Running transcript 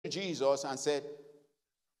Jesus and said,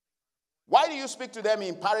 why do you speak to them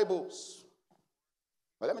in parables?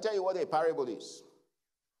 Well, let me tell you what a parable is.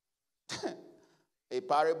 A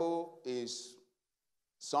parable is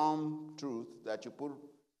some truth that you put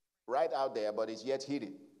right out there, but it's yet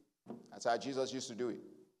hidden. That's how Jesus used to do it.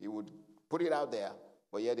 He would put it out there,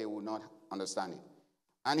 but yet they would not understand it.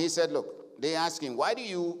 And he said, look, they asked him, why do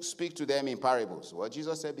you speak to them in parables? Well,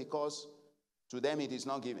 Jesus said, because to them it is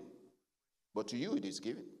not given, but to you it is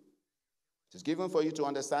given. It is given for you to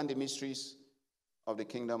understand the mysteries of the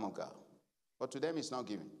kingdom of God, but to them it's not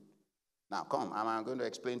given. Now, come, I'm going to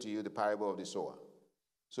explain to you the parable of the sower.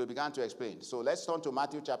 So he began to explain. So let's turn to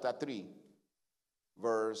Matthew chapter 3,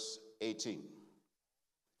 verse 18.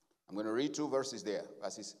 I'm going to read 2 verses there.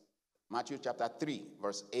 Matthew chapter 3,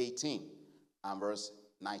 verse 18 and verse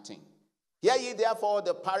 19. Hear ye therefore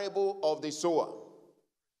the parable of the sower.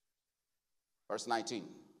 Verse 19.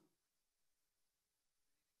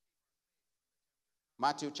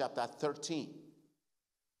 Matthew chapter 13.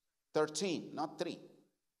 13, not 3.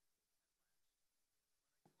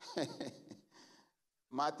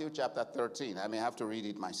 Matthew chapter 13. I may have to read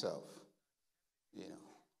it myself. You know.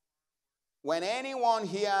 When anyone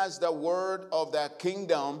hears the word of the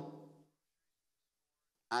kingdom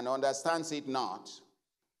and understands it not,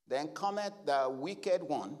 then cometh the wicked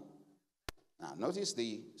one. Now, notice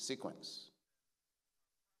the sequence.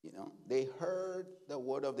 You know, they heard the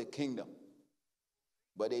word of the kingdom,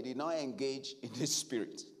 but they did not engage in the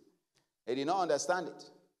spirit. They did not understand it.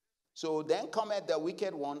 So then cometh the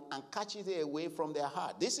wicked one and catcheth it away from their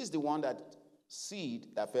heart. This is the one that seed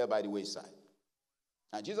that fell by the wayside.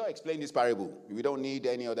 Now, Jesus explained this parable. We don't need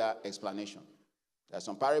any other explanation. There are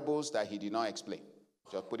some parables that he did not explain.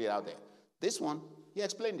 Just put it out there. This one, he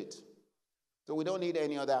explained it. So we don't need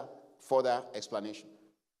any other further explanation.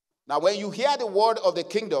 Now, when you hear the word of the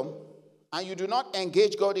kingdom and you do not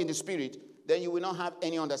engage God in the spirit, then you will not have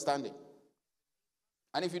any understanding.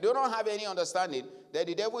 And if you do not have any understanding, then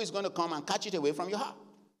the devil is going to come and catch it away from your heart.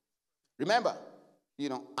 Remember, you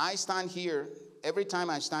know, I stand here, every time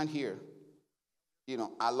I stand here, you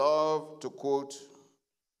know, I love to quote,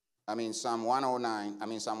 Psalm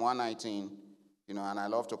 119, you know, and I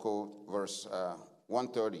love to quote verse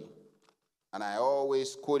 130. And I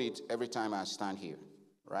always quote it every time I stand here,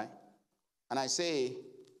 right? And I say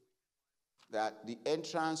that the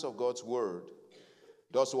entrance of God's word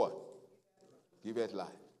does what? Give it life.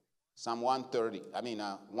 Psalm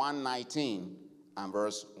 119 and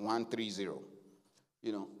verse 130.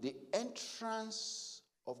 You know, the entrance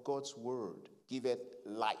of God's word giveth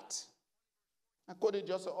light. I quote it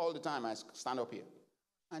just all the time. I stand up here.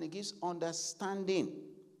 And it gives understanding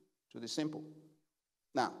to the simple.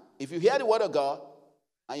 Now, if you hear the word of God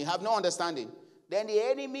and you have no understanding, then the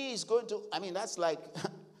enemy is going to, that's like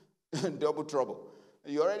double trouble.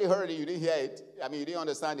 You already heard it, you didn't hear it. You didn't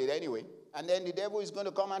understand it anyway. And then the devil is going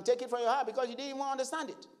to come and take it from your heart because you didn't even understand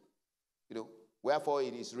it. You know, wherefore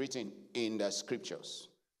it is written in the scriptures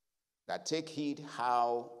that take heed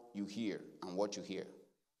how you hear and what you hear.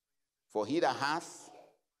 For he that hath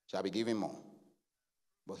shall be given more.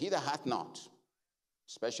 But he that hath not,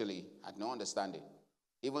 especially hath no understanding,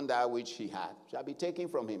 even that which he hath shall be taken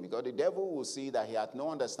from him. Because the devil will see that he hath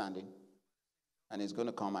no understanding and is going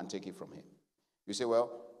to come and take it from him. You say,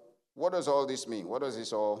 well, what does all this mean? What does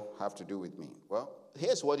this all have to do with me? Well,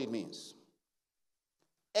 here's what it means.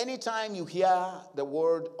 Anytime you hear the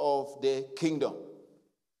word of the kingdom,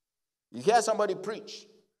 you hear somebody preach,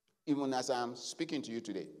 even as I'm speaking to you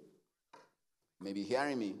today, maybe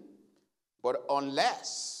hearing me, but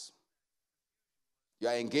unless you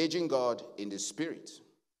are engaging God in the spirit,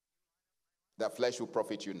 the flesh will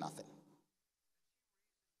profit you nothing.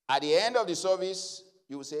 At the end of the service,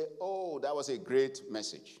 you will say, oh, that was a great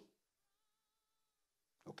message.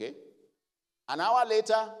 Okay? An hour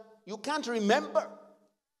later, you can't remember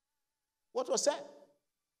what was said,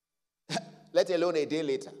 let alone a day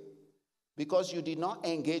later, because you did not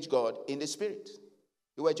engage God in the spirit.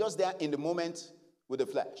 You were just there in the moment with the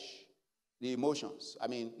flesh, the emotions.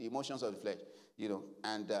 The emotions of the flesh, you know.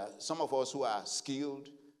 And some of us who are skilled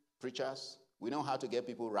preachers, we know how to get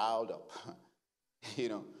people riled up. You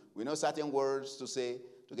know, we know certain words to say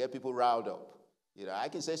to get people riled up. You know, I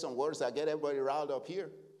can say some words that get everybody riled up here,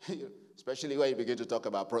 especially when you begin to talk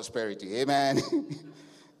about prosperity. Amen.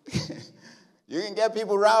 You can get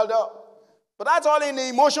people riled up. But that's all in the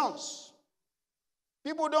emotions.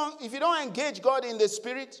 If you don't engage God in the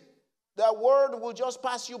spirit, the word will just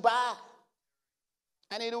pass you by.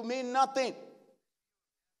 And it will mean nothing.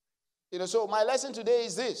 You know, so my lesson today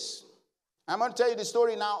is this. I'm going to tell you the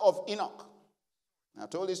story now of Enoch. I've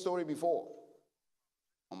told this story before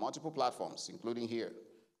on multiple platforms, including here.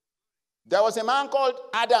 There was a man called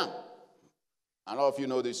Adam. A lot of you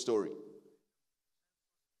know this story.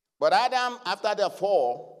 But Adam, after the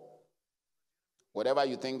fall, whatever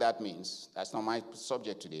you think that means, that's not my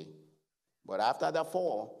subject today. But after the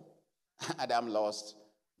fall, Adam lost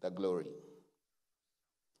the glory.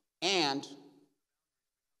 And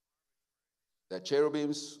the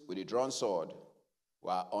cherubims with the drawn sword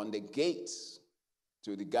were on the gates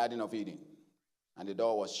to the Garden of Eden, and the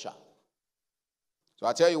door was shut. So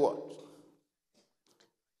I tell you what,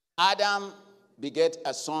 Adam begat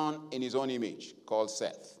a son in his own image called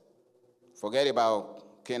Seth. Forget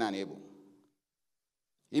about Cain and Abel.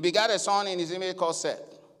 He begat a son in his image called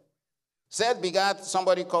Seth. Seth begat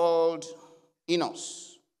somebody called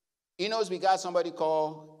Enos. Enos begat somebody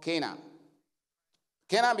called Canaan.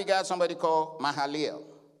 Canaan begat somebody called Mahalalel.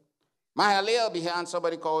 Mahalalel begat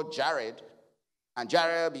somebody called Jared. And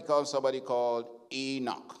Jared becomes somebody called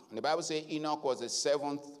Enoch. And the Bible says Enoch was the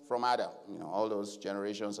seventh from Adam. You know, all those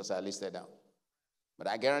generations as I listed down. But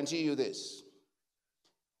I guarantee you this.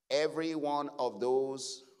 Every one of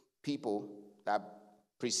those people that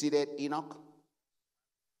preceded Enoch,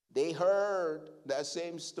 they heard the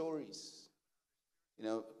same stories. You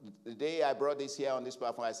know, the day I brought this here on this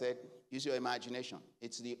platform, I said, use your imagination.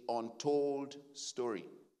 It's the untold story,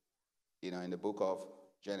 you know, in the book of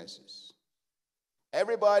Genesis.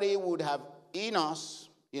 Everybody would have Enos,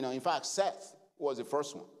 you know, in fact, Seth was the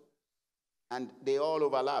first one. And they all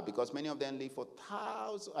overlap because many of them live for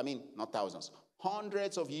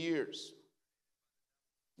hundreds of years.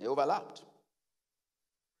 They overlapped.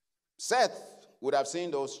 Seth would have seen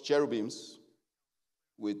those cherubims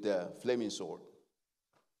with the flaming sword.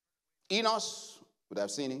 Enos would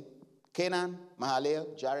have seen it. Canaan,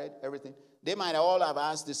 Mahalalel, Jared, everything. They might all have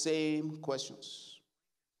asked the same questions.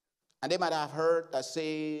 And they might have heard the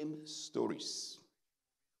same stories.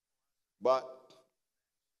 But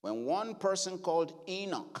when one person called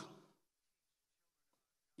Enoch,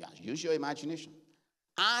 use your imagination,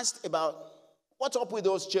 asked about what's up with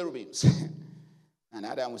those cherubims, and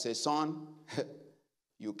Adam would say, son,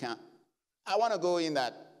 you can't. I want to go in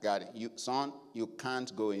that garden. Son, you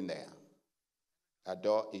can't go in there. That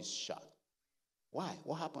door is shut. Why?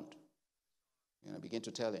 What happened? You know, begin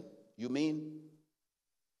to tell him. You mean?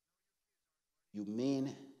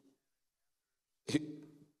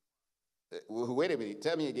 Wait a minute.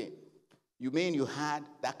 Tell me again. You mean you had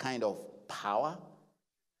that kind of power?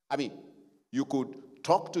 I mean, you could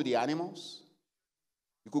talk to the animals.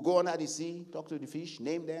 You could go under the sea, talk to the fish,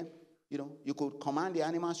 name them. You know, you could command the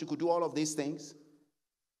animals. You could do all of these things.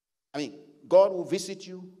 I mean, God will visit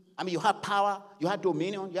you. I mean, you had power. You had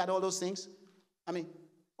dominion. You had all those things. I mean,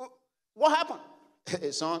 what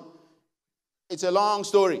happened? Son, it's a long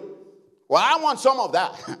story. Well, I want some of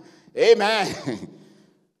that. Amen.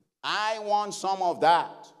 I want some of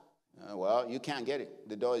that. Well, you can't get it.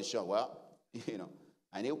 The door is shut. Well, you know,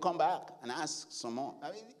 and he'll come back and ask some more.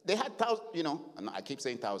 I mean, they had thousands, you know, and I keep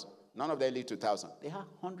saying thousand. None of them lived to 1,000. They had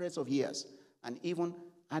hundreds of years. And even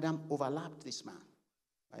Adam overlapped this man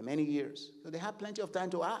by many years. So they had plenty of time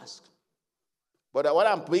to ask. But what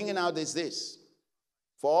I'm bringing out is this.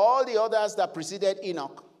 For all the others that preceded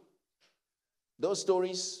Enoch, those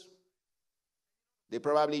stories, they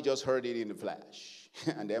probably just heard it in the flesh.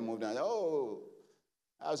 And then moved on. Oh,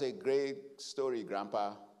 that was a great story,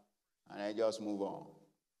 Grandpa. And I just move on.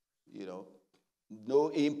 You know, no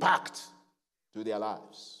impact to their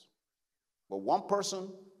lives. But one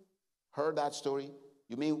person heard that story.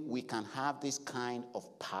 You mean we can have this kind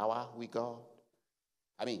of power with God?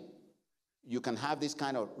 I mean, you can have this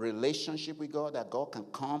kind of relationship with God that God can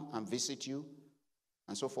come and visit you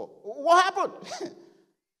and so forth. What happened?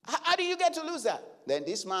 How did you get to lose that? Then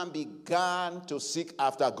this man began to seek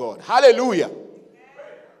after God. Hallelujah.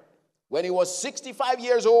 When he was 65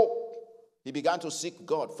 years old, he began to seek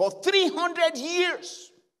God for 300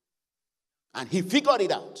 years. And he figured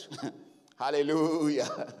it out.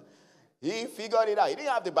 Hallelujah. He figured it out. He didn't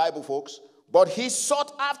have the Bible, folks, but he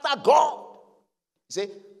sought after God. He said,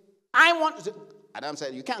 I want to. Adam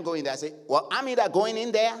said, you can't go in there. I said, well, I'm either going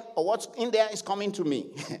in there or what's in there is coming to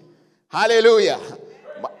me. Hallelujah.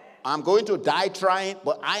 But I'm going to die trying,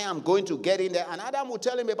 but I am going to get in there. And Adam will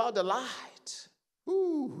tell him about the light.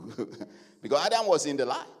 Ooh. Because Adam was in the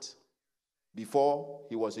light before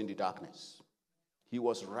he was in the darkness. He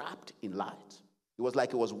was wrapped in light. It was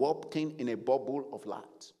like he was walking in a bubble of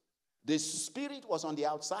light. The spirit was on the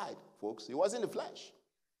outside, folks. He wasn't the flesh.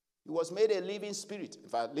 He was made a living spirit. In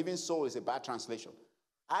fact, living soul is a bad translation.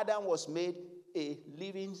 Adam was made a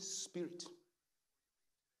living spirit.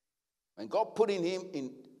 When God put in him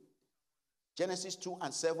in Genesis 2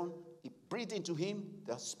 and 7, he breathed into him.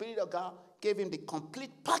 The Spirit of God gave him the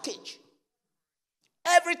complete package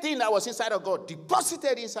Everything that was inside of God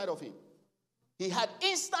deposited inside of him. He had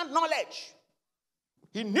instant knowledge.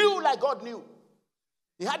 He knew like God knew.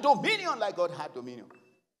 He had dominion like God had dominion.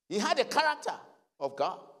 He had the character of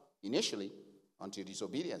God initially until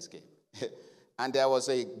disobedience came. And there was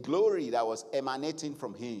a glory that was emanating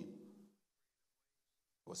from him.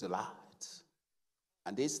 It was a light.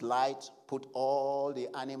 And this light put all the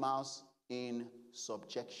animals in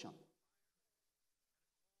subjection.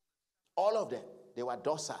 All of them, they were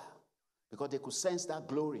docile because they could sense that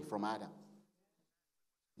glory from Adam.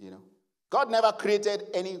 You know, God never created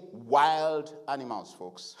any wild animals,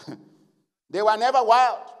 folks. They were never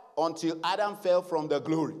wild until Adam fell from the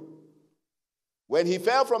glory. When he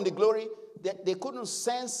fell from the glory, they couldn't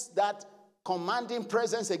sense that commanding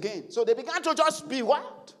presence again. So they began to just be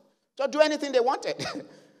wild, just do anything they wanted.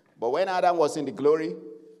 But when Adam was in the glory,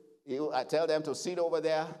 I tell them to sit over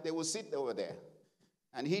there, they will sit over there.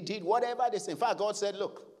 And he did whatever they said. In fact, God said,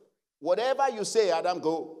 look, whatever you say, Adam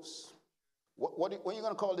goes. What are you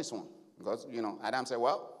going to call this one? Because, Adam said,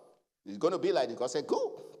 well, it's going to be like this. God said,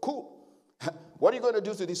 cool. What are you going to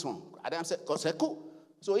do to this one? God said, cool.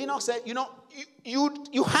 So Enoch said,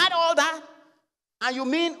 you had all that, and you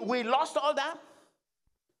mean we lost all that?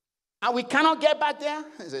 And we cannot get back there?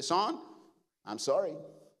 He said, son, I'm sorry.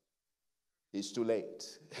 It's too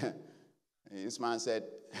late. This man said,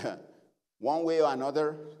 one way or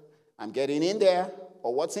another, I'm getting in there,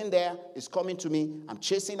 or what's in there is coming to me. I'm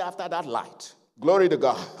chasing after that light. Glory to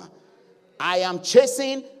God. I am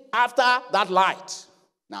chasing after that light.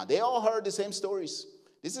 Now, they all heard the same stories.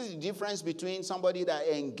 This is the difference between somebody that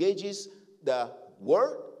engages the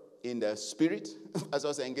word in the spirit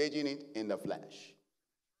versus engaging it in the flesh.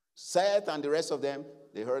 Seth and the rest of them,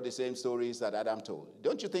 they heard the same stories that Adam told.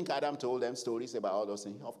 Don't you think Adam told them stories about all those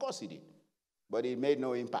things? Of course he did. But it made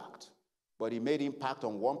no impact. But he made impact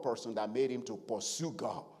on one person that made him to pursue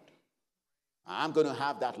God. I'm going to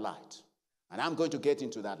have that light. And I'm going to get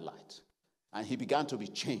into that light. And he began to be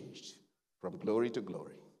changed from glory to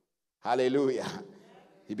glory. Hallelujah.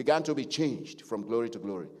 He began to be changed from glory to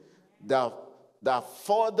glory. The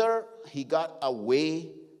further he got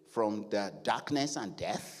away from the darkness and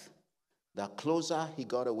death, the closer he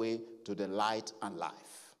got away to the light and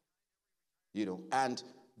life. And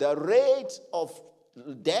the rate of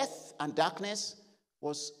death and darkness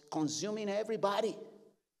was consuming everybody.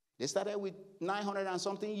 They started with 900 and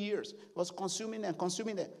something years. It was consuming them.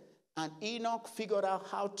 And Enoch figured out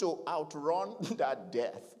how to outrun that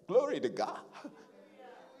death. Glory to God.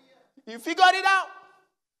 He figured it out.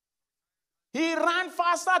 He ran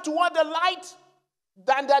faster toward the light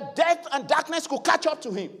than the death and darkness could catch up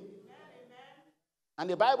to him. And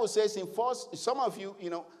the Bible says in first, some of you,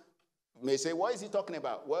 may say, what is he talking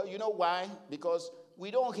about? Well, you know why? Because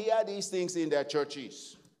we don't hear these things in their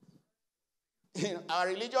churches. Our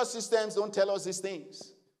religious systems don't tell us these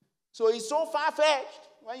things. So it's so far-fetched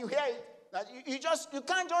when you hear it that you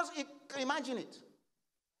can't just imagine it.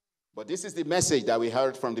 But this is the message that we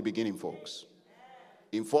heard from the beginning, folks.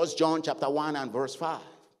 In 1 John chapter 1 and verse 5,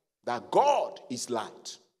 that God is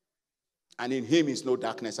light, and in him is no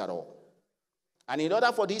darkness at all. And in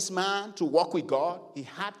order for this man to walk with God, he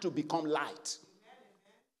had to become light.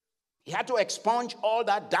 He had to expunge all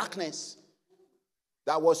that darkness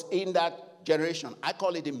that was in that generation. I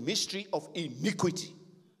call it the mystery of iniquity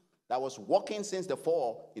that was walking since the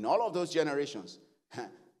fall in all of those generations.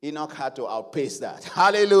 Enoch had to outpace that.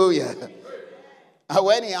 Hallelujah. And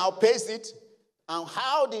when he outpaced it, and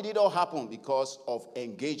how did it all happen? Because of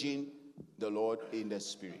engaging the Lord in the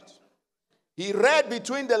Spirit. He read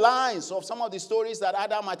between the lines of some of the stories that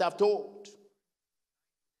Adam might have told.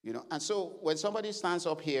 And so when somebody stands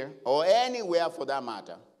up here, or anywhere for that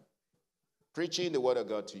matter, preaching the word of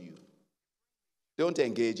God to you, don't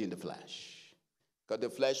engage in the flesh, because the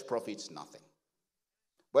flesh profits nothing.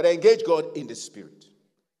 But engage God in the Spirit.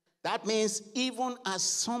 That means even as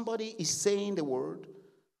somebody is saying the word,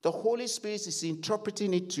 the Holy Spirit is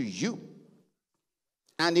interpreting it to you.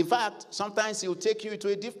 And in fact, sometimes he'll take you to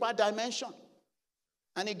a deeper dimension.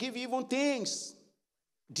 And he'll give you even things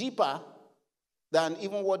deeper than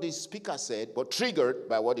even what the speaker said, but triggered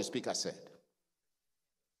by what the speaker said.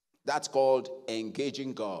 That's called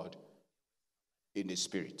engaging God in the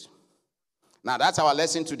Spirit. Now, that's our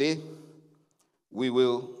lesson today. We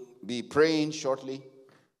will be praying shortly.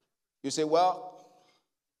 You say, well,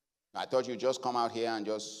 I thought you'd just come out here and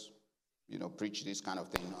just, preach this kind of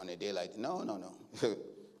thing on a day like, no.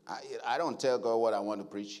 I don't tell God what I want to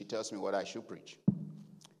preach. He tells me what I should preach.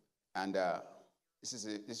 And this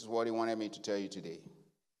is what he wanted me to tell you today.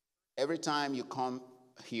 Every time you come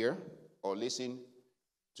here or listen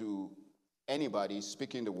to anybody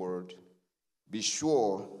speaking the word, be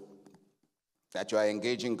sure that you are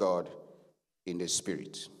engaging God in the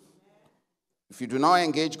Spirit. If you do not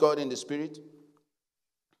engage God in the Spirit,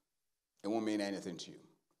 it won't mean anything to you.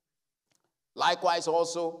 Likewise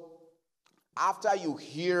also, after you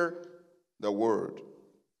hear the word,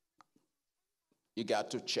 you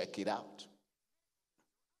got to check it out.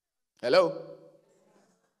 Hello?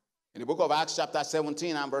 In the book of Acts chapter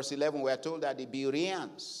 17 and verse 11, we are told that the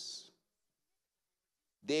Bereans,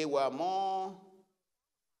 they were more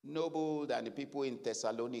noble than the people in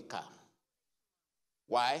Thessalonica.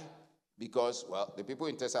 Why? Because, well, the people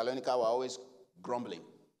in Thessalonica were always grumbling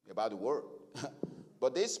about the word.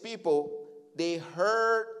 But these people, they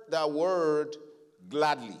heard the word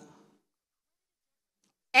gladly.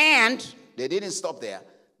 And they didn't stop there.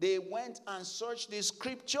 They went and searched the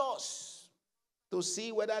scriptures to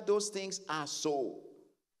see whether those things are so.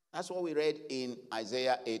 That's what we read in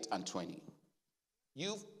Isaiah 8 and 20.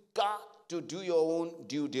 You've got to do your own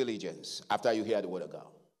due diligence after you hear the word of God.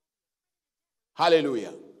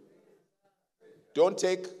 Hallelujah. Don't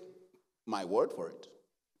take my word for it.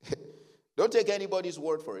 Don't take anybody's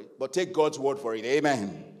word for it, but take God's word for it.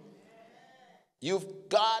 Amen. You've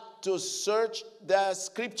got to search the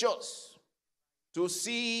scriptures to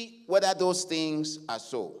see whether those things are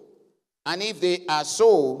so. And if they are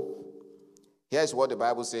so, here's what the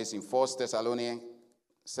Bible says in 1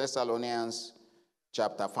 Thessalonians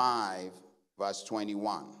chapter 5, verse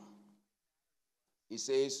 21. It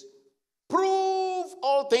says, prove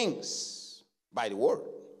all things by the word.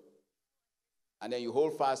 And then you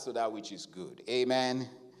hold fast to that which is good. Amen.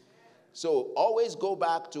 So always go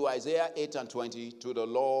back to Isaiah 8 and 20, to the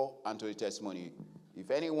law and to the testimony. If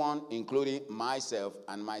anyone, including myself,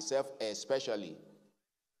 and myself especially,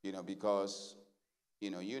 because,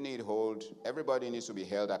 you need hold. Everybody needs to be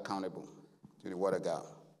held accountable to the word of God.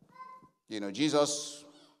 Jesus,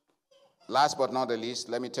 last but not the least,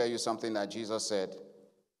 let me tell you something that Jesus said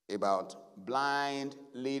about blind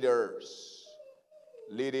leaders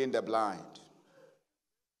leading the blind.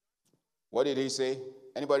 What did he say?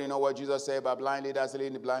 Anybody know what Jesus said about blind leaders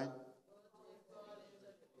leading the blind?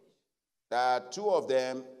 That two of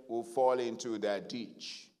them will fall into the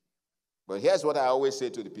ditch. But here's what I always say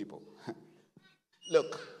to the people.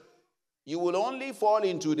 Look, you will only fall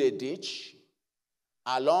into the ditch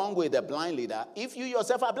along with the blind leader if you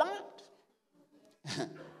yourself are blind.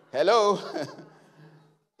 Hello?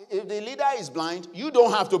 If the leader is blind, you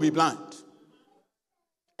don't have to be blind.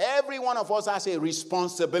 Every one of us has a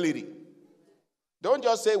responsibility. Don't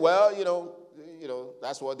just say, well,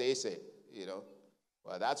 that's what they say,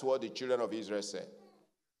 Well, that's what the children of Israel said.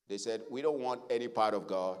 They said, we don't want any part of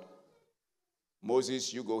God.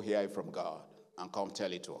 Moses, you go hear it from God and come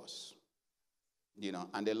tell it to us.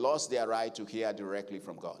 And they lost their right to hear directly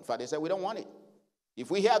from God. In fact, they said, we don't want it.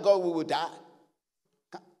 If we hear God, we will die.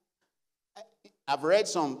 I've read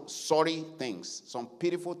some sorry things, some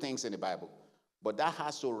pitiful things in the Bible, but that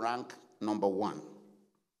has to rank number one.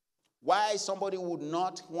 Why somebody would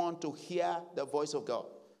not want to hear the voice of God?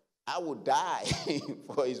 I would die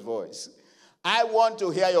for his voice. I want to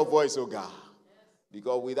hear your voice, oh God.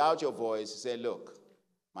 Because without your voice, say, look,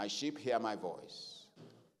 my sheep hear my voice,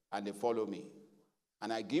 and they follow me.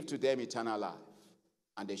 And I give to them eternal life,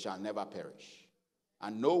 and they shall never perish.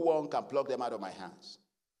 And no one can pluck them out of my hands.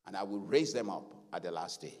 And I will raise them up at the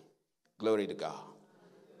last day. Glory to God.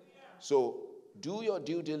 So do your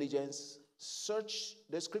due diligence. Search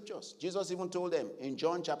the scriptures. Jesus even told them in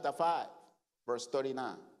John chapter 5, verse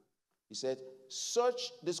 39. He said, search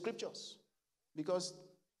the scriptures. Because,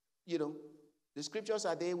 the scriptures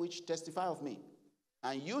are they which testify of me.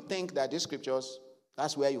 And you think that these scriptures,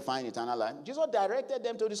 that's where you find eternal life. Jesus directed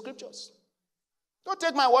them to the scriptures. Don't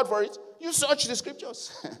take my word for it. You search the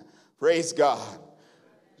scriptures. Praise God.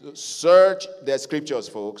 So search the scriptures,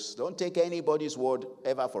 folks. Don't take anybody's word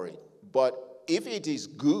ever for it. But if it is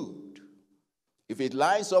good, if it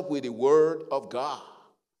lines up with the word of God,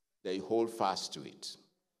 then you hold fast to it.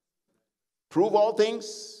 Prove all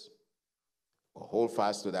things, or hold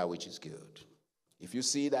fast to that which is good. If you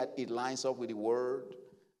see that it lines up with the word,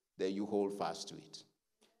 then you hold fast to it.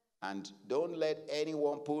 And don't let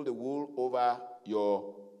anyone pull the wool over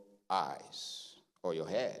your eyes or your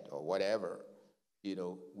head or whatever.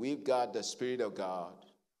 We've got the Spirit of God,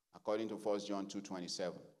 according to 1 John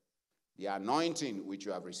 2:27. The anointing which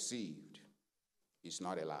you have received is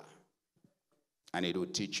not a lie. And it will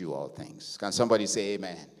teach you all things. Can somebody say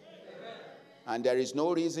amen? Amen? And there is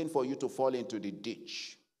no reason for you to fall into the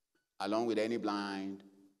ditch along with any blind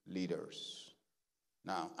leaders.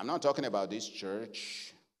 Now, I'm not talking about this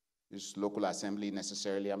church, this local assembly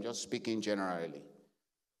necessarily. I'm just speaking generally.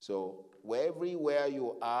 So, everywhere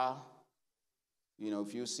you are, You know,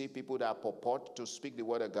 if you see people that purport to speak the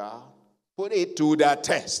word of God, put it to the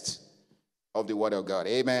test of the word of God.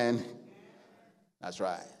 Amen. That's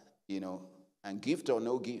right. You know, and gift or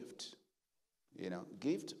no gift. You know,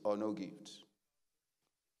 gift or no gift.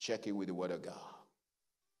 Check it with the word of God.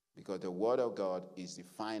 Because the word of God is the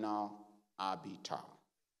final arbiter.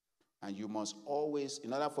 And you must always,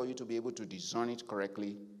 in order for you to be able to discern it correctly,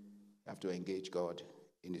 you have to engage God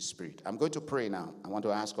in the spirit. I'm going to pray now. I want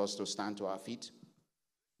to ask us to stand to our feet.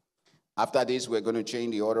 After this, we're going to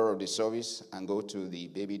change the order of the service and go to the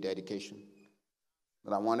baby dedication.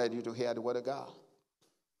 But I wanted you to hear the word of God.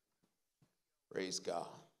 Praise God.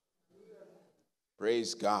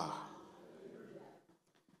 Praise God.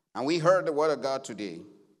 And we heard the word of God today.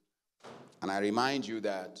 And I remind you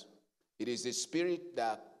that it is the spirit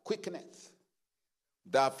that quickeneth.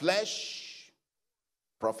 The flesh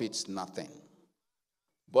profits nothing.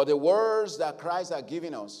 But the words that Christ has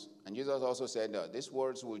given us, and Jesus also said that these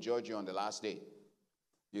words will judge you on the last day.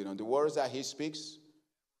 You know, the words that he speaks,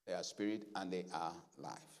 they are spirit and they are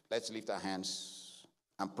life. Let's lift our hands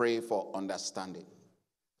and pray for understanding.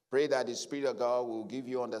 Pray that the Spirit of God will give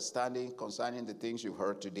you understanding concerning the things you've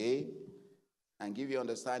heard today and give you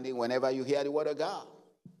understanding whenever you hear the word of God.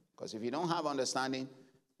 Because if you don't have understanding,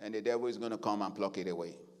 then the devil is going to come and pluck it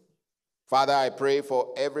away. Father, I pray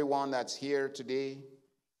for everyone that's here today,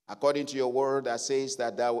 according to your word that says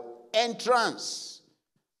that the entrance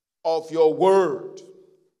of your word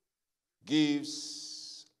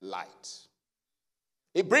gives light.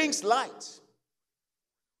 It brings light,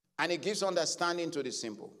 and it gives understanding to the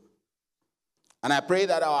simple. And I pray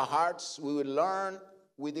that our hearts, we will learn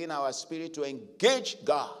within our spirit to engage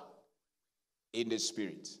God in the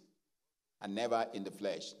spirit and never in the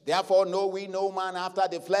flesh. Therefore, know we no man after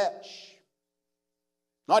the flesh.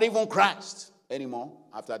 Not even Christ anymore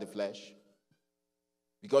after the flesh.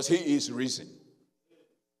 Because he is risen.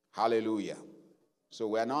 Hallelujah. So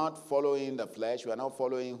we're not following the flesh. We're not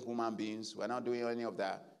following human beings. We're not doing any of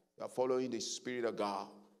that. We're following the Spirit of God.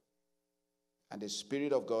 And the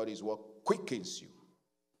Spirit of God is what quickens you.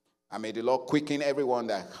 And may the Lord quicken everyone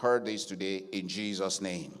that heard this today in Jesus'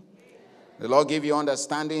 name. The Lord give you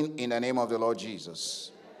understanding in the name of the Lord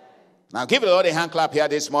Jesus. Now give the Lord a hand clap here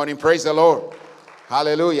this morning. Praise the Lord.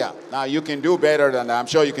 Hallelujah. Now you can do better than that. I'm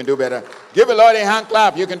sure you can do better. Give the Lord a hand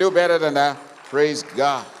clap. You can do better than that. Praise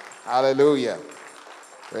God. Hallelujah.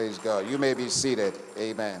 Praise God. You may be seated.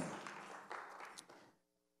 Amen.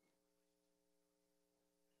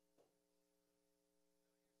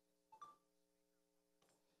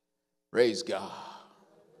 Praise God.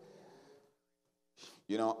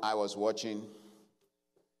 You know, I was watching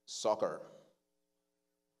soccer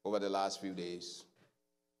over the last few days,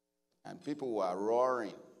 and people were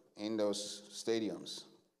roaring in those stadiums.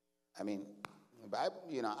 I mean,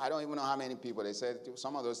 I don't even know how many people. They said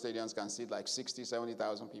some of those stadiums can seat like 60,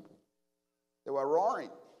 70,000 people. They were roaring.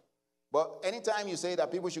 But anytime you say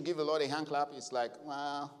that people should give the Lord a hand clap, it's like,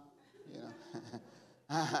 well,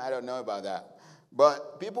 I don't know about that.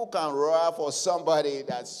 But people can roar for somebody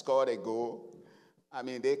that scored a goal. I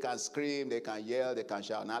mean, they can scream, they can yell, they can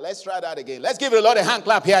shout. Now, let's try that again. Let's give the Lord a hand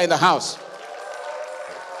clap here in the house.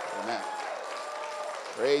 Amen.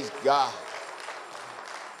 Praise God.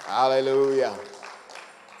 Hallelujah.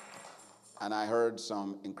 And I heard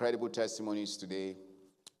some incredible testimonies today,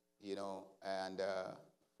 and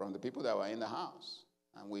from the people that were in the house.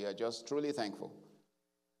 And we are just truly thankful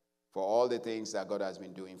for all the things that God has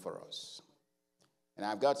been doing for us. And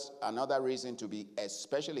I've got another reason to be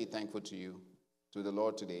especially thankful to you, to the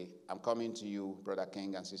Lord today. I'm coming to you, Brother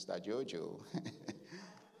King and Sister Jojo.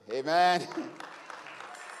 Amen.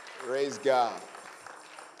 Praise God.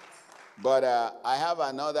 But I have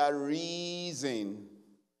another reason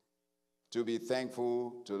to be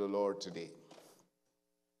thankful to the Lord today.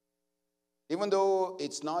 Even though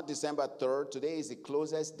it's not December 3rd, today is the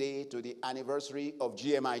closest day to the anniversary of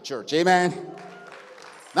GMI Church. Amen.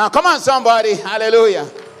 Now, come on, somebody. Hallelujah.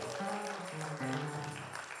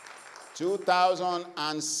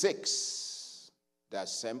 2006,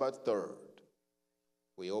 December 3rd,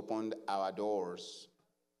 we opened our doors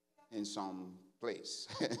in some place.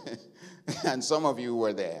 And some of you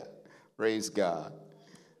were there. Praise God.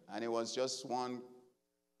 And it was just one,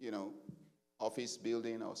 office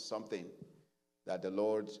building or something that the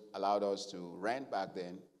Lord allowed us to rent back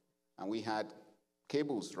then. And we had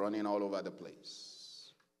cables running all over the place.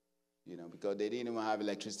 Because they didn't even have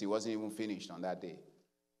electricity. It wasn't even finished on that day.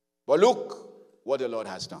 But look what the Lord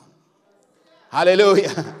has done.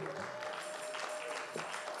 Hallelujah.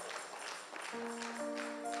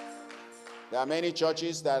 There are many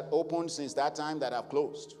churches that opened since that time that have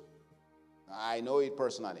closed. I know it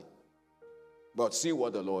personally. but see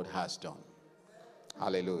what the Lord has done.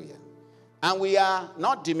 Hallelujah. And we are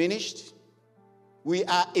not diminished. We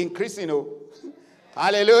are increasing. Oh.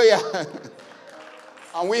 Hallelujah.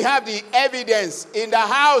 And we have the evidence in the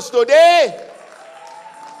house today.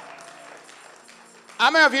 How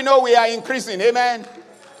many of you know we are increasing? Amen.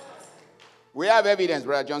 We have evidence.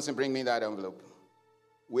 Brother Johnson, bring me that envelope.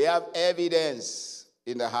 We have evidence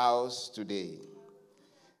in the house today.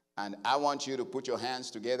 And I want you to put your hands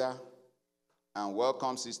together and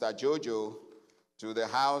welcome Sister Jojo to the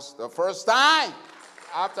house the first time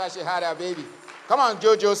after she had her baby. Come on,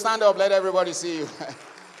 Jojo, stand up. Let everybody see you.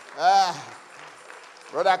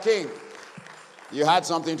 Brother King, you had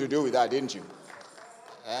something to do with that, didn't you?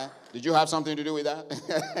 Did you have something to do with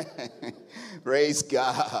that? Praise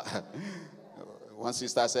God. One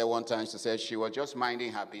sister said one time, she said she was just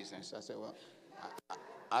minding her business. I said, well,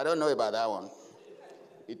 I don't know about that one.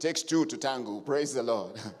 It takes two to tango. Praise the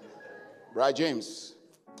Lord. Brother James,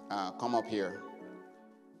 come up here.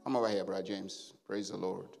 Come over here, Brother James. Praise the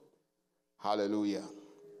Lord. Hallelujah.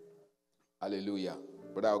 Hallelujah.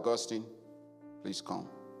 Brother Augustine, please come.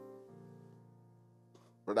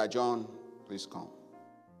 Brother John, please come.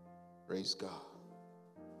 Praise God.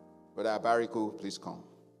 Brother Barico, please come.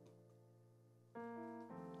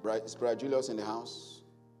 Is Brother Julius in the house?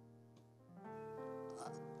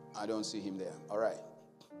 I don't see him there. All right.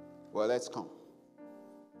 Well, let's come.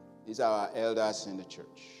 These are our elders in the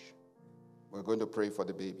church. We're going to pray for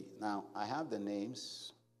the baby. Now, I have the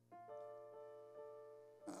names.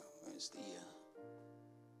 Where's the...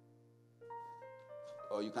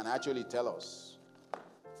 Or you can actually tell us.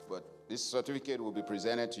 But this certificate will be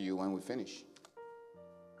presented to you when we finish.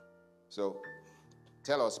 So,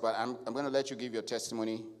 tell us, but I'm going to let you give your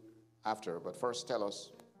testimony after. But first, tell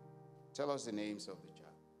us the names of the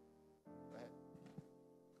child. Go ahead.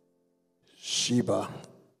 Sheba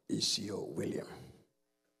Isio William.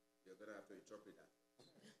 You're going to have to interpret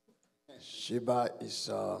that. Sheba is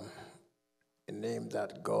a name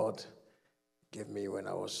that God gave me when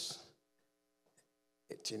I was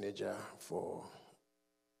a teenager for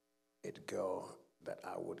a girl that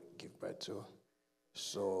I would give birth to.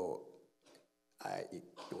 So it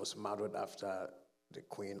was modeled after the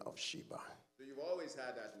Queen of Sheba. So you've always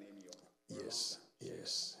had that name in your Yes,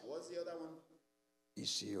 yes. What's the other one?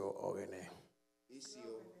 Isio Ogene.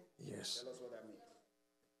 Isio. Yes. Tell us what that means.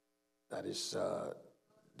 That is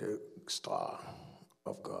the star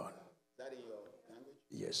of God. Is that in your language?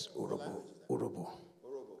 Yes, Urobo. Urobo.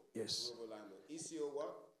 Orobo. Yes. Orobo language. Isio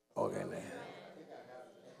what? Ogene.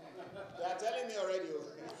 They are telling me already.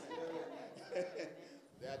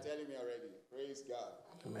 They are telling me already. Praise God.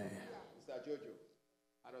 Amen. Mr. Jojo,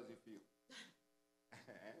 how does it feel?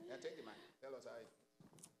 Now take the mic. Tell us how it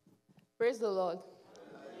feels. Praise the Lord.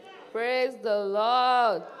 Praise the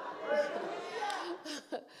Lord.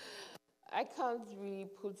 I can't really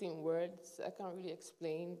put in words. I can't really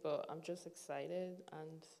explain, but I'm just excited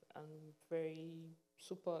and I'm very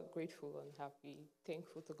super grateful and happy,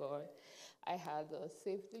 thankful to God. I had a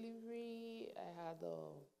safe delivery. I had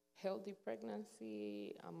a healthy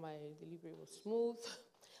pregnancy, and my delivery was smooth.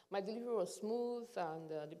 And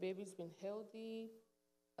the baby's been healthy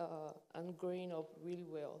and growing up really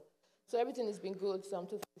well. So everything has been good, so I'm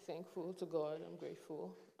totally thankful to God. I'm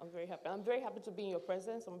grateful. I'm very happy. I'm very happy to be in your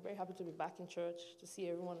presence. I'm very happy to be back in church, to see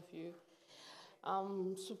every one of you.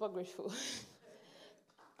 I'm super grateful.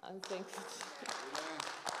 And thankful. Amen.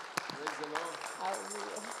 Praise the Lord.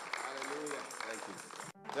 Hallelujah. Hallelujah. Thank you.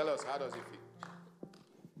 Tell us, how does it feel?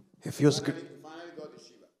 It feels good. You finally got the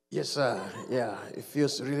Sheba. Yes, sir. Yeah, it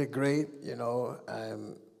feels really great.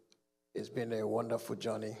 It's been a wonderful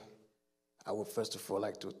journey. I would first of all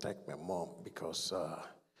like to thank my mom because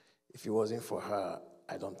if it wasn't for her,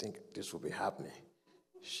 I don't think this would be happening.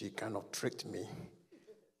 She kind of tricked me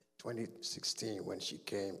 2016 when she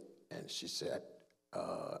came and she said,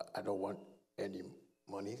 I don't want any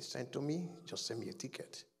money sent to me, just send me a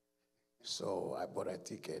ticket. So I bought a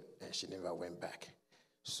ticket and she never went back.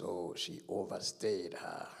 So she overstayed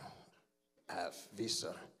her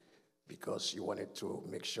visa because she wanted to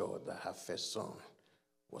make sure that her first son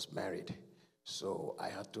was married. So I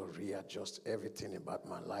had to readjust everything about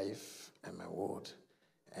my life and my word.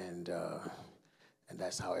 And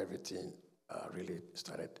that's how everything really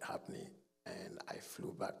started happening. And I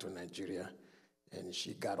flew back to Nigeria and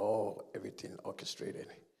she got everything orchestrated.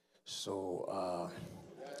 So,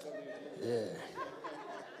 yeah.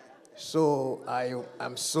 So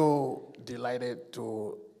I'm so delighted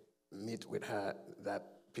to meet with her that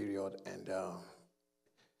period, and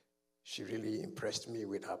she really impressed me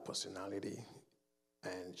with her personality,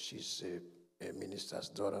 and she's a minister's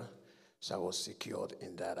daughter. So I was secured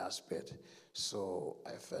in that aspect. So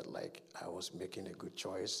I felt like I was making a good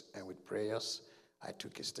choice. And with prayers, I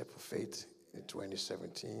took a step of faith in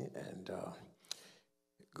 2017. And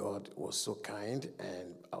God was so kind.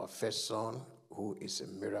 And our first son, who is a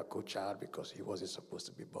miracle child because he wasn't supposed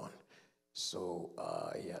to be born. So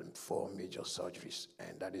he had 4 major surgeries.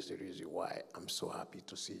 And that is the reason why I'm so happy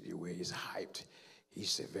to see the way he's hyped.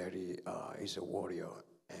 He's a warrior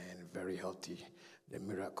and very healthy. The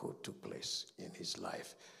miracle took place in his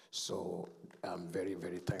life. So I'm very,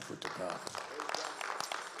 very thankful to God.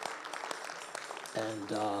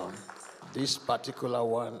 And this particular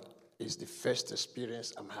one is the first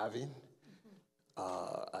experience I'm having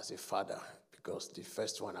as a father, because the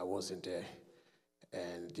first one I wasn't there.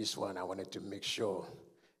 And this one I wanted to make sure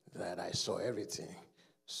that I saw everything.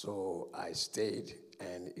 So I stayed,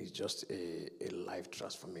 and it's just a life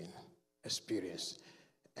transforming experience.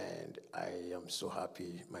 And I am so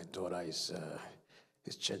happy my daughter is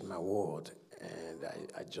changed my world. And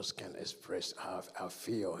I just can't express how I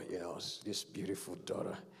feel, this beautiful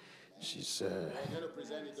daughter. She's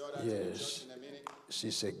yes,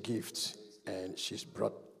 she's a gift, and she's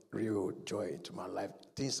brought real joy into my life.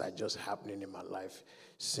 Things are just happening in my life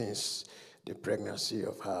since the pregnancy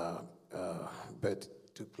of her birth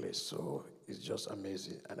took place. So it's just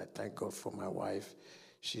amazing, and I thank God for my wife.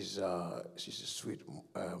 She's a sweet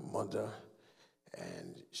mother,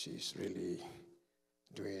 and she's really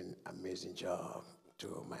doing an amazing job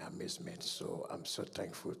to my amazement. So I'm so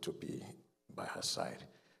thankful to be by her side.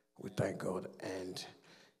 We thank God. And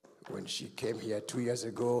when she came here 2 years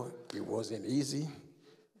ago, it wasn't easy.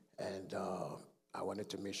 And I wanted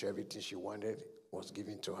to make sure everything she wanted was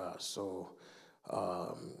given to her. So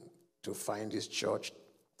to find this church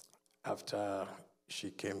after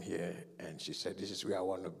she came here, and she said, this is where I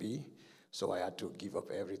want to be. So I had to give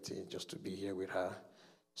up everything just to be here with her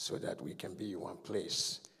so that we can be in one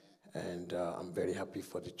place. And I'm very happy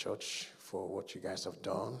for the church, for what you guys have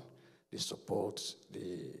done. The support,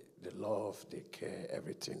 the love, the care,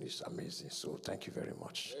 everything is amazing. So thank you very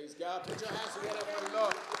much. Praise God. Put your hands together for the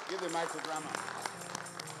Lord. Give the mic to Grandma.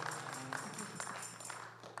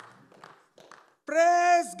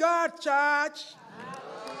 Praise God, church.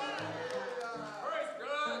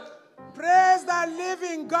 Praise the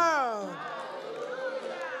living God.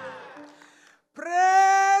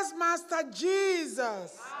 Praise Master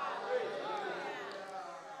Jesus.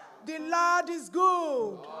 The Lord is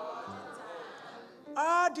good.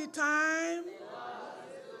 All the time.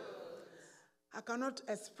 I cannot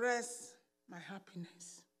express my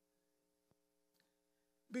happiness.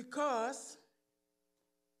 Because,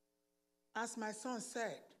 as my son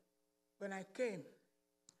said, when I came,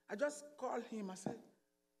 I just called him. I said,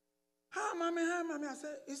 hi, mommy, hi, mommy. I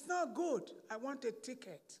said, it's not good. I want a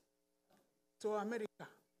ticket to America.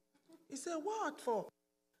 He said, what for?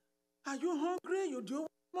 Are you hungry? You do want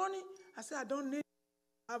money? I said, I don't need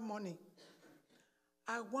to have money.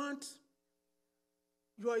 I want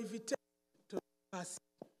your invitation to pass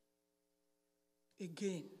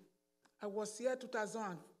again. I was here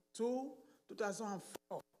 2002,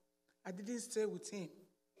 2004. I didn't stay with him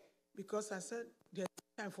because I said, there's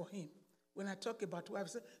time for him. When I talk about wife, I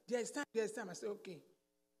said, there's time, there's time. I said, okay.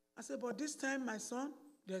 I said, but this time, my son,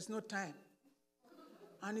 there's no time.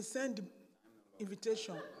 And he sent the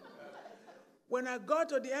invitation. When I got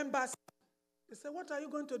to the embassy, they said, what are you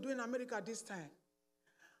going to do in America this time?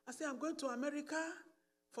 I said, I'm going to America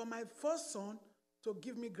for my first son to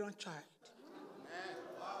give me grandchild.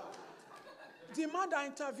 The man that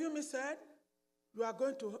interviewed me said, you are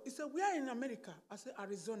going to, he said, where in America? I said,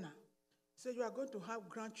 Arizona. He said, you are going to have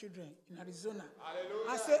grandchildren in Arizona. Hallelujah.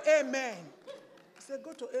 I said, amen. He said,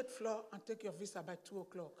 go to 8th floor and take your visa by 2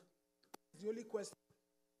 o'clock. It's the only question.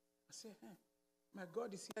 I said, my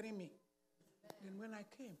God is hearing me. Then when I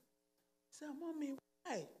came, he said, Mommy,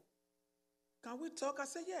 why? Can we talk? I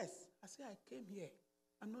said, yes. I said, I came here.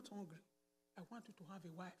 I'm not hungry. I want you to have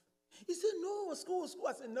a wife. He said, no, school.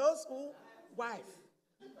 I said, no, school, wife.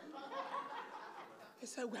 He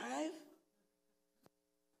said, wife?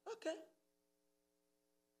 Okay.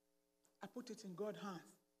 I put it in God's hands.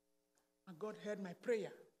 And God heard my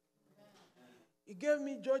prayer. He gave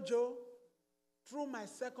me Jojo through my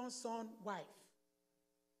second son, wife.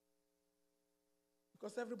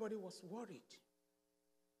 Because everybody was worried.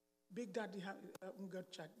 Big Daddy haven't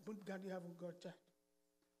got child. Big Daddy haven't got child.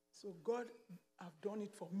 So God have done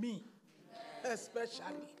it for me.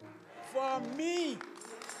 Especially for me.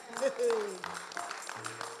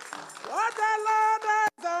 What the Lord has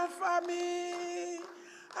done for me,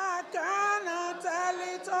 I cannot tell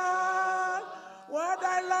it all. What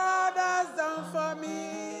the Lord has done for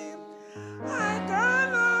me, I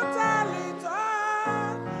cannot tell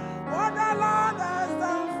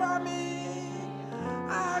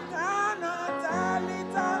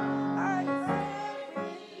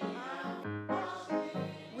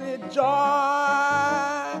joy.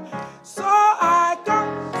 So I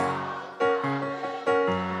come.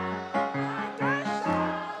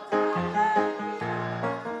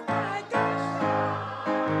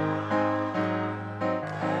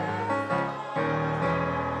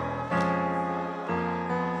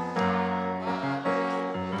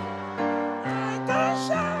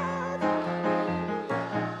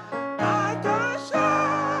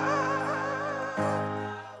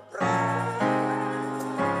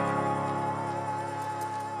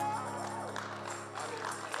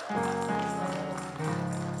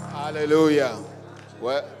 Hallelujah.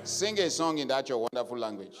 Well, sing a song in that your wonderful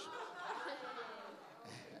language.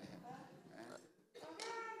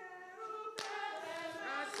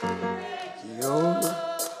 Oh,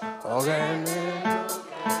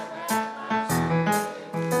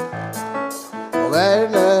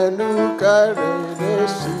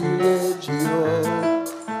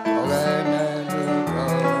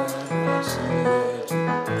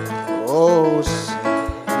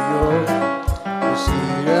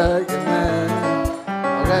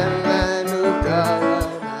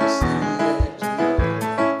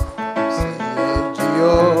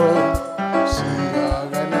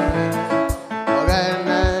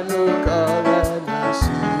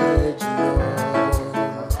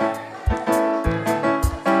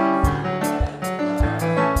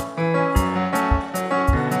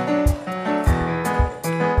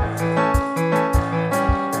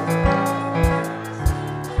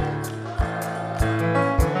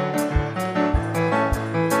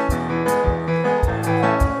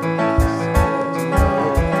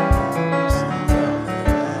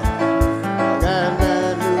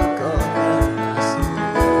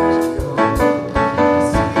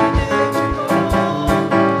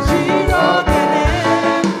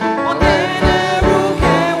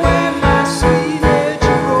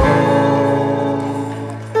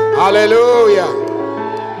 Hallelujah.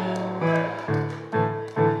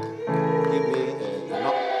 Give me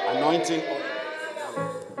anointing.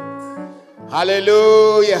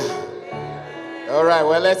 Hallelujah. All right,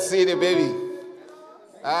 well, let's see the baby.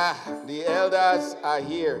 The elders are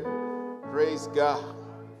here. Praise God.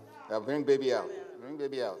 Now bring baby out. Bring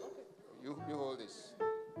baby out. You hold this.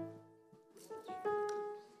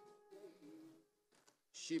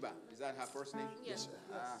 Sheba, is that her first name? Yes, sir.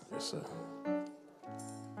 Yes, sir.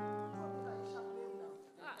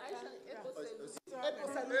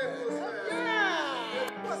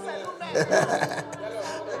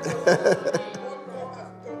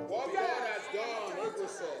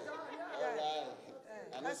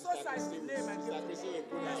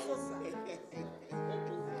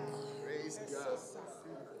 Praise God.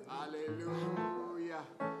 Hallelujah.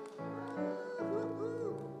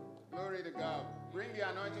 Glory to God. Bring the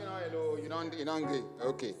anointing oil. Oh, you don't get.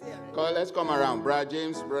 Okay. Let's come around. Brother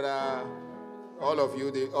James, brother, all of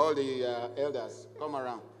you, all the elders, come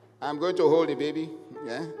around. I'm going to hold the baby.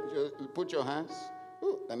 Yeah. Just put your hands.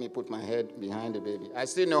 Ooh, let me put my head behind the baby. I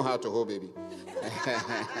still know how to hold baby.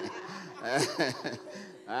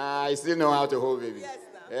 I still know how to hold baby.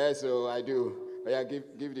 Yeah, so I do. But yeah,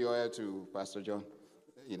 give the oil to Pastor John.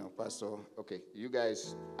 Pastor. Okay, you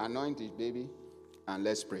guys anoint this baby and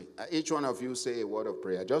let's pray. Each one of you say a word of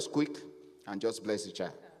prayer. Just quick and just bless the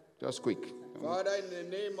child. Just quick. Father, in the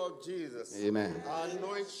name of Jesus. Amen.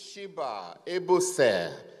 Anoint Sheba,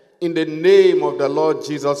 Eboseh, in the name of the Lord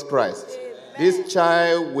Jesus Christ. Amen. This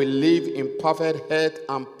child will live in perfect health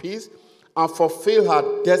and peace and fulfill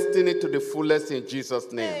her destiny to the fullest in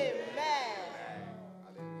Jesus' name. Amen.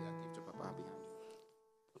 Give to Papa behind you.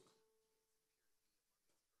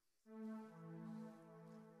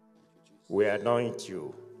 We anoint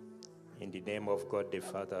you in the name of God the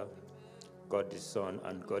Father, God the Son,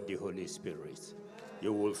 and God the Holy Spirit.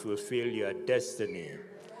 You will fulfill your destiny,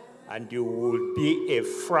 and you will be a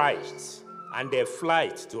fright and a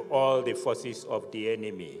flight to all the forces of the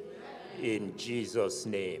enemy. In Jesus'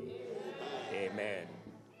 name, amen.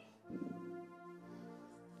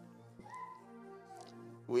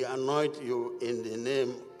 We anoint you in the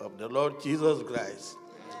name of the Lord Jesus Christ.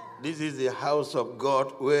 This is the house of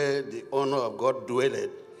God where the honor of God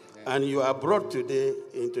dwelleth. And you are brought today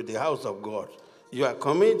into the house of God. You are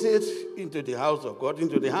committed into the house of God,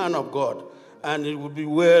 into the hand of God, and it will be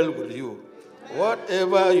well with you.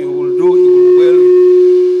 Whatever you will do, it will be well with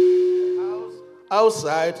you.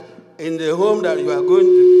 Outside, in the home that you are going to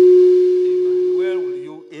be, it will be well with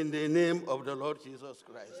you in the name of the Lord Jesus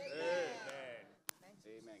Christ. Amen.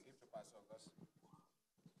 Give to Pastor Augustine.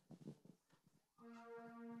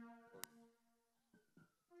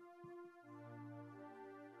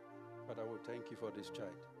 Father, we thank you for this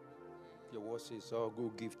child. Your word says all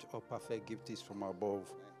good gift or perfect gift is from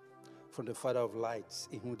above. from the Father of lights,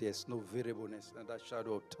 in whom there is no variableness and that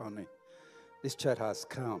shadow of turning. This child has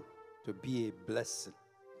come to be a blessing,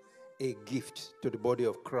 a gift to the body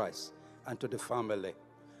of Christ and to the family.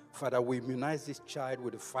 Father, we immunize this child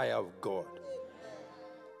with the fire of God.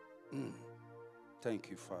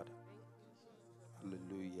 Thank you, Father.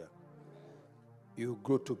 Hallelujah. You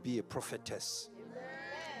grow to be a prophetess.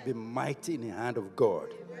 Be mighty in the hand of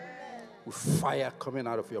God. With fire coming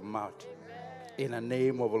out of your mouth. In the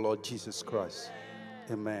name of the Lord Jesus Christ.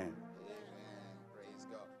 Amen. Praise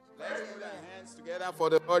God. Let's put our hands together for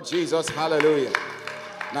the Lord Jesus. Hallelujah.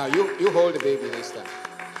 Now you hold the baby this time.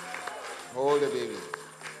 Hold the baby.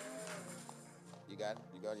 You got it?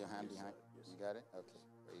 You got your hand behind? You got it? Okay.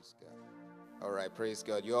 Praise God. All right. Praise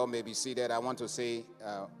God. You all may be seated. I want to say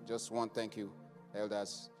just one thank you,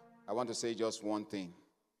 elders. I want to say just one thing,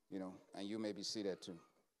 and you may be seated too.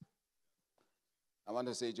 I want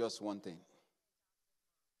to say just one thing.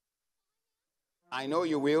 I know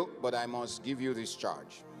you will, but I must give you this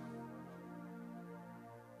charge.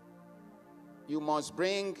 You must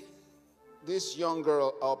bring this young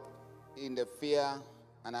girl up in the fear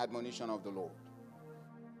and admonition of the Lord.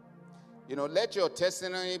 Let your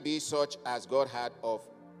testimony be such as God had of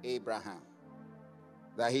Abraham.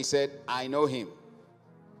 That he said, I know him.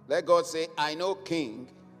 Let God say, I know King,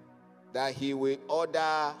 that he will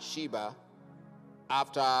order Sheba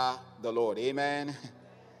after the Lord. Amen.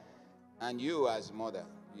 And you as mother,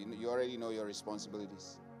 you already know your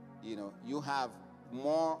responsibilities. You have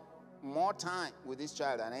more time with this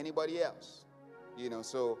child than anybody else.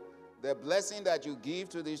 So the blessing that you give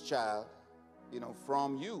to this child,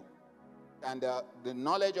 from you, and the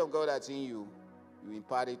knowledge of God that's in you, you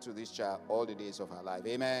impart it to this child all the days of her life.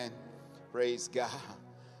 Amen. Praise God.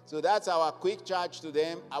 So that's our quick charge to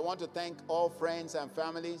them. I want to thank all friends and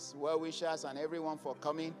families, well-wishers, and everyone for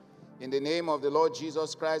coming. In the name of the Lord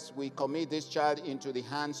Jesus Christ, we commit this child into the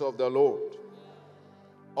hands of the Lord.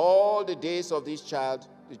 All the days of this child,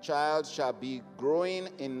 the child shall be growing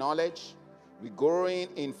in knowledge, be growing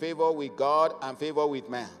in favor with God and favor with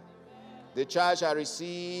man. The child shall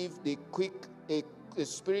receive a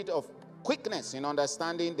spirit of quickness in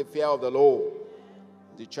understanding the fear of the Lord.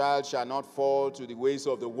 The child shall not fall to the ways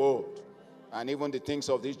of the world and even the things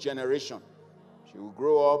of this generation. She will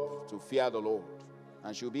grow up to fear the Lord,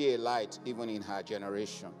 and she'll be a light even in her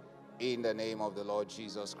generation. In the name of the Lord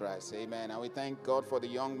Jesus Christ. Amen. And we thank God for the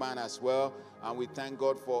young man as well. And we thank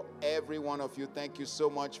God for every one of you. Thank you so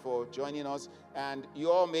much for joining us. And you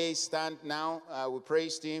all may stand now. We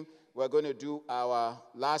praise Him. We're going to do our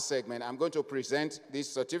last segment. I'm going to present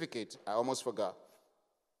this certificate. I almost forgot.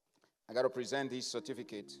 I got to present this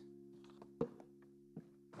certificate.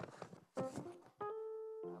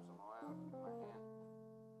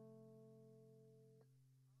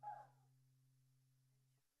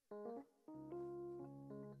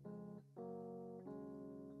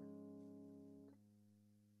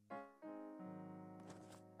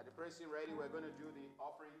 At the praise ready, we're going to do the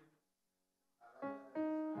offering.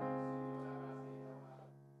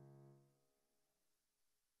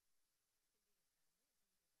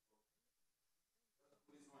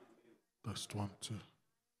 Last one, two.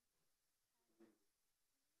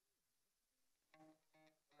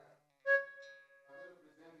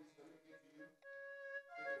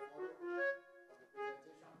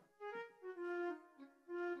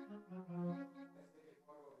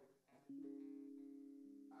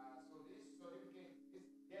 So this certificate, this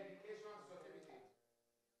dedication certificate,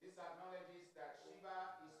 this acknowledges that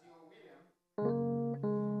Sheba is still William.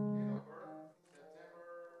 Date of birth,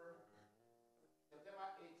 September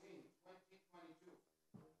 18, 2022.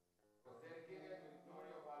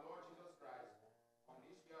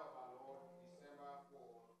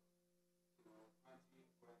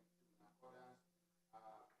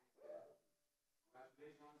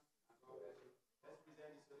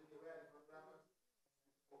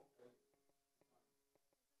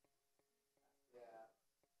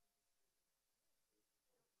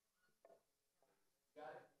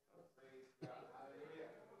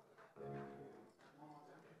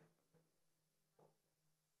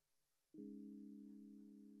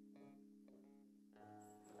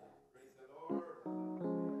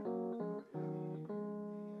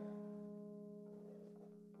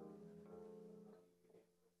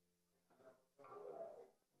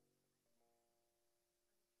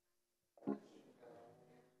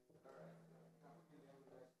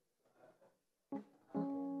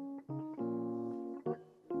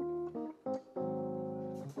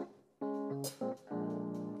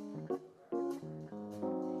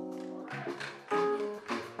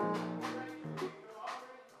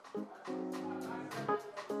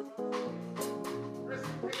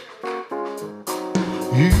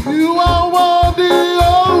 You are worthy,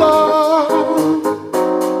 oh Lord.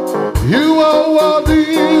 You are worthy,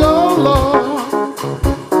 oh Lord.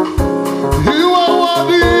 You are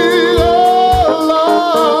worthy, oh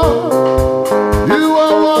Lord. You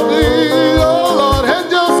are worthy, oh Lord.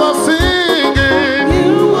 Angels are singing.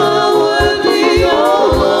 You are worthy, oh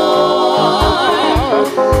Lord.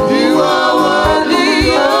 You are worthy,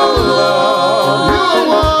 oh Lord. You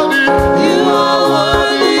are worthy. You are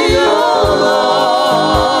worthy, oh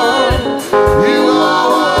Lord.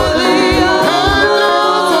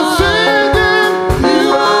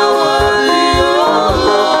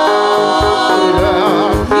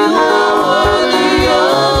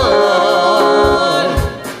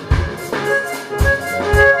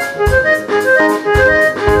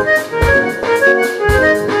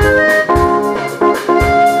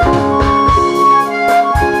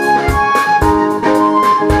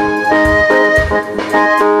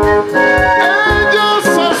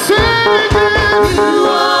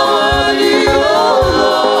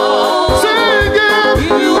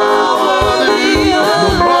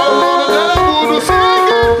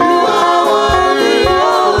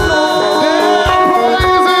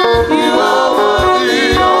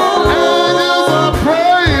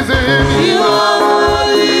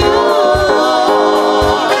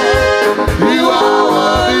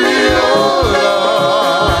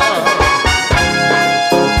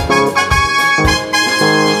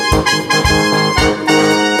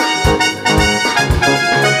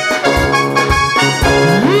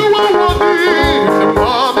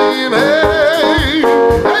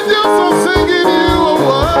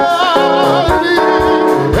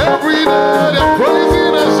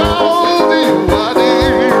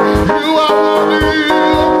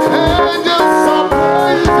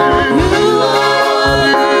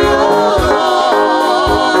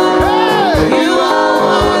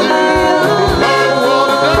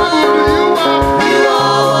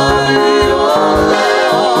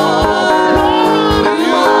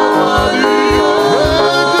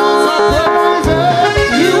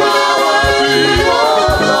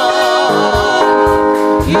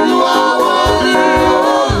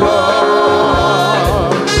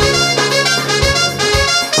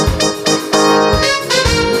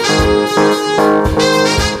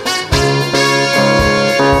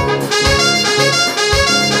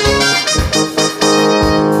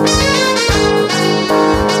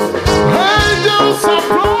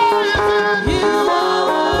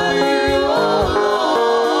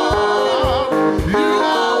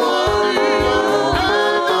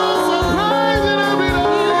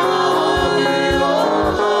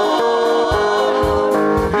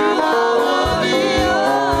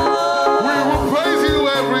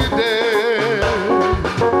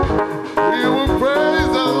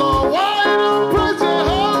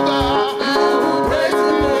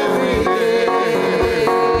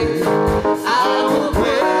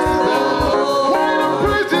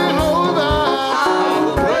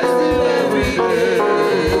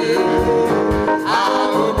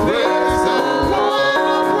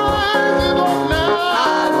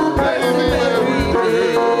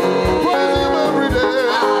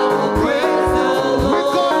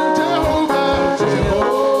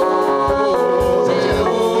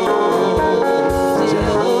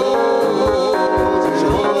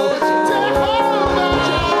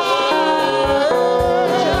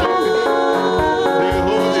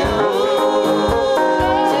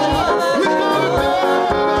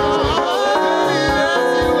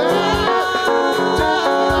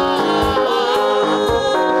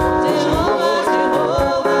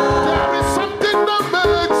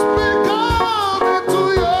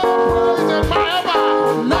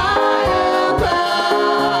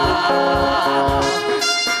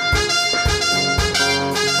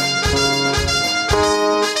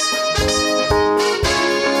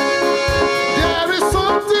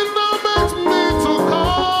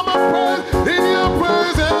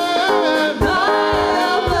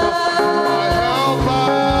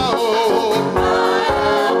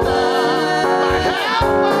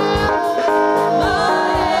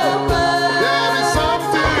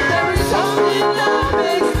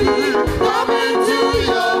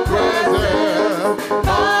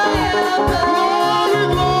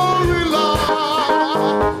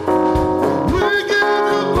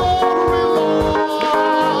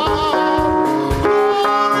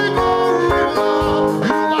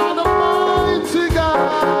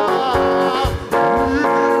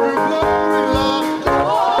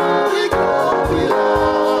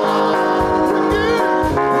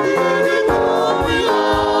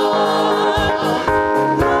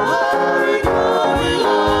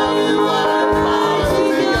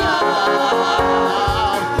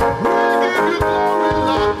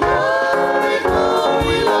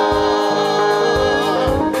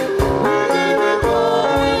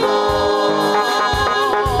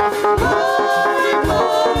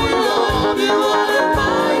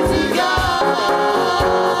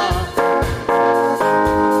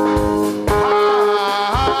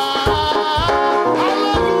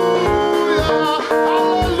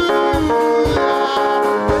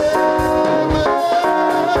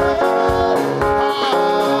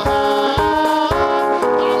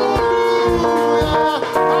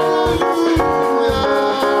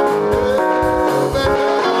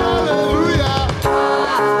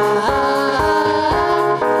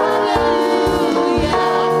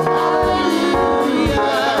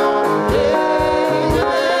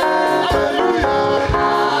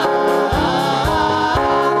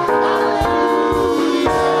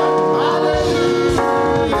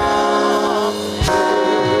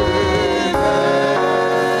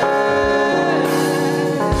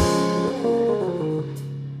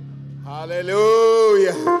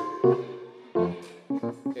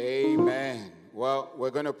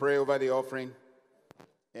 the offering.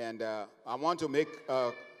 And I want to make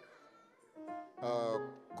a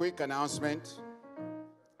quick announcement.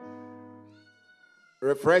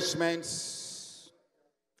 Refreshments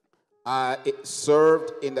are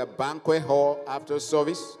served in the banquet hall after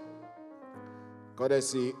service,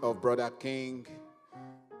 courtesy of Brother King,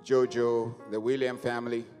 Jojo, the William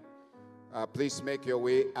family. Please make your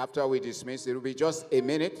way after we dismiss. It will be just a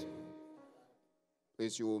minute.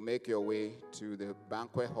 Please, you will make your way to the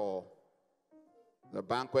banquet hall. The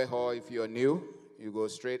banquet hall, if you're new, you go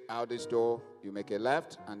straight out this door, you make a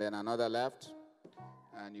left, and then another left,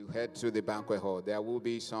 and you head to the banquet hall. There will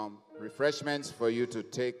be some refreshments for you to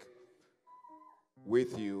take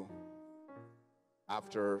with you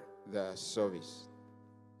after the service.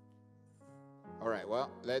 All right, well,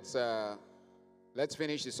 let's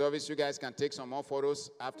finish the service. You guys can take some more photos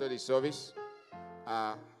after the service.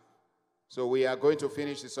 So we are going to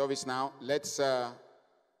finish the service now. Let's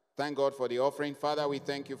thank God for the offering. Father, we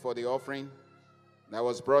thank you for the offering that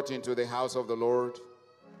was brought into the house of the Lord.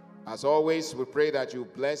 As always, we pray that you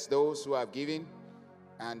bless those who have given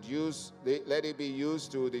and let it be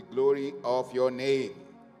used to the glory of your name.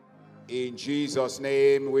 In Jesus'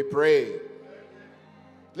 name we pray.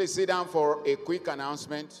 Please sit down for a quick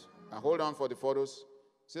announcement. Hold on for the photos.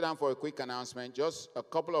 Sit down for a quick announcement. Just a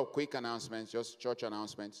couple of quick announcements, just church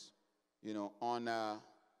announcements. You know, on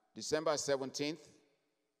December 17th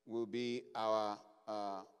will be our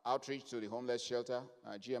outreach to the homeless shelter.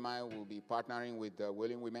 GMI will be partnering with the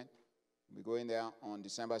Willing Women. We'll be going there on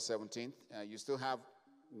December 17th. You still have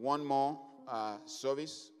one more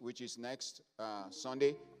service, which is next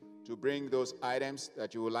Sunday, to bring those items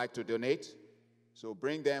that you would like to donate. So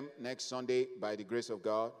bring them next Sunday by the grace of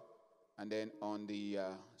God. And then on the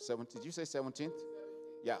 17th, did you say 17th?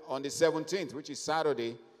 Yeah, on the 17th, which is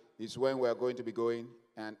Saturday, is when we are going to be going.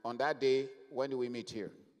 And on that day, when do we meet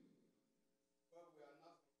here?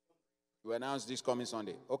 We announce this coming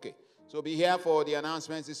Sunday. Okay. So be here for the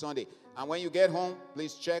announcements this Sunday. And when you get home,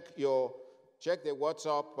 please check the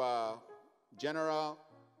WhatsApp general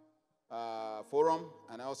forum,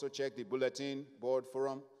 and also check the bulletin board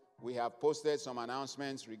forum. We have posted some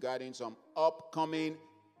announcements regarding some upcoming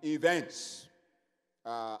events.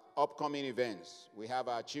 We have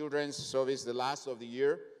our children's service, the last of the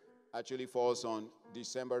year, actually falls on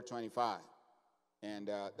December 25.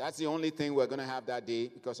 And that's the only thing we're going to have that day.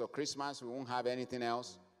 Because of Christmas, we won't have anything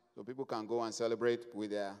else. So people can go and celebrate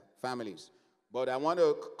with their families. But I want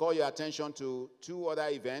to call your attention to two other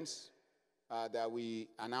events that we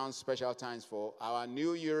announced special times for. Our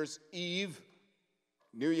New Year's Eve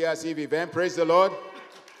event. Praise the Lord.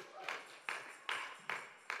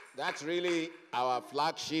 That's really our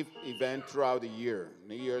flagship event throughout the year.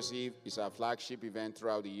 New Year's Eve is our flagship event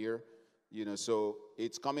throughout the year. You know, so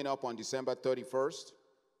it's coming up on December 31st,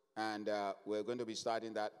 and we're going to be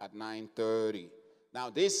starting that at 9:30. Now,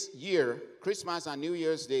 this year, Christmas and New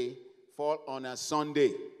Year's Day fall on a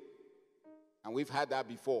Sunday, and we've had that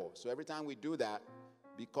before. So every time we do that,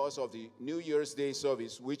 because of the New Year's Day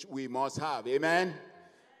service, which we must have, amen?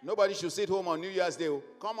 Nobody should sit home on New Year's Day.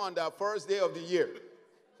 Come on the first day of the year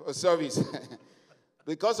for service.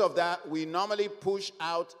 Because of that, we normally push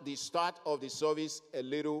out the start of the service a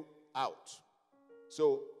little out.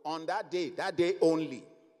 So on that day only,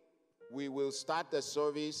 we will start the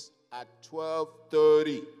service at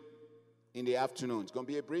 12:30 in the afternoon. It's going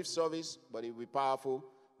to be a brief service, but it will be powerful.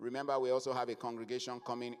 Remember, we also have a congregation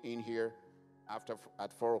coming in here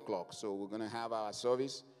at 4 o'clock. So we're going to have our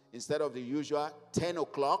service instead of the usual 10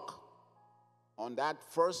 o'clock. On that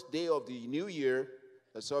first day of the new year,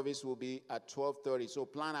 the service will be at 12:30. So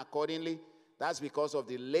plan accordingly. That's because of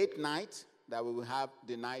the late night that we will have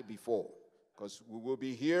the night before. Because we will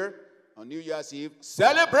be here on New Year's Eve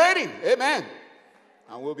celebrating. Amen.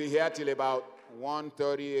 And we'll be here till about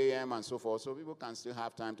 1:30 a.m. and so forth. So people can still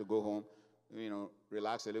have time to go home,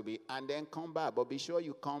 relax a little bit, and then come back. But be sure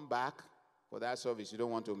you come back for that service. You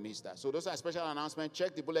don't want to miss that. So those are special announcements.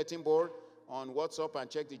 Check the bulletin board on WhatsApp and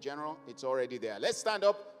check the general. It's already there. Let's stand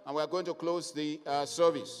up, and we're going to close the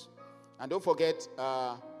service. And don't forget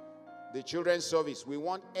the children's service. We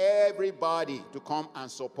want everybody to come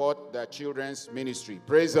and support the children's ministry.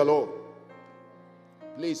 Praise the Lord.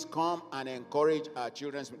 Please come and encourage our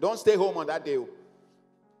children's ministry. Don't stay home on that day.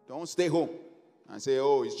 Don't stay home and say,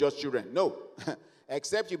 oh, it's just children. No.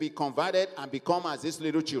 Except you be converted and become as these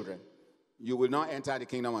little children, you will not enter the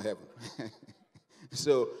kingdom of heaven.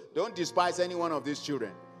 So don't despise any one of these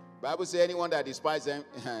children. Bible says anyone that despises them,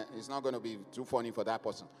 it's not going to be too funny for that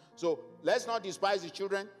person. So let's not despise the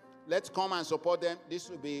children. Let's come and support them.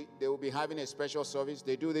 They will be having a special service.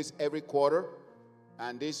 They do this every quarter.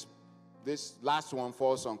 And this this last one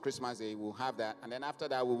falls on Christmas Day. We'll have that. And then after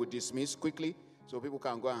that, we will dismiss quickly so people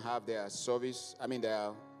can go and have their service.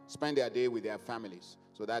 Spend their day with their families.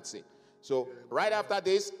 So that's it. So right after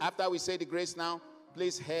this, after we say the grace now,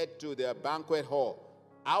 please head to the banquet hall.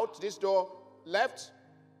 Out this door, left,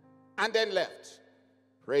 and then left.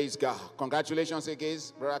 Praise God. Congratulations again,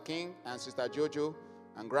 Brother King and Sister Jojo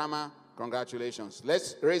and Grandma. Congratulations.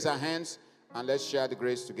 Let's raise our hands and let's share the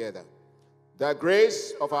grace together. The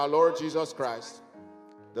grace of our Lord Jesus Christ,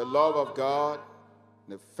 the love of God,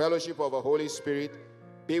 the fellowship of the Holy Spirit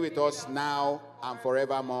be with us now and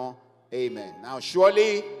forevermore. Amen. Now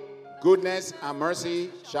surely goodness and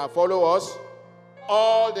mercy shall follow us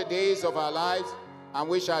all the days of our lives, and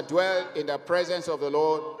we shall dwell in the presence of the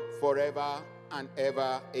Lord forever and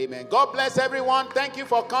ever. Amen. God bless everyone. Thank you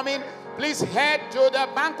for coming. Please head to the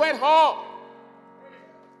banquet hall.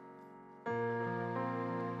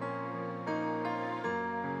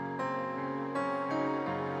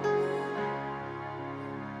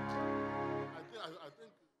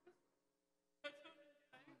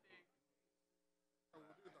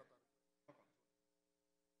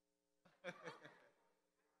 I think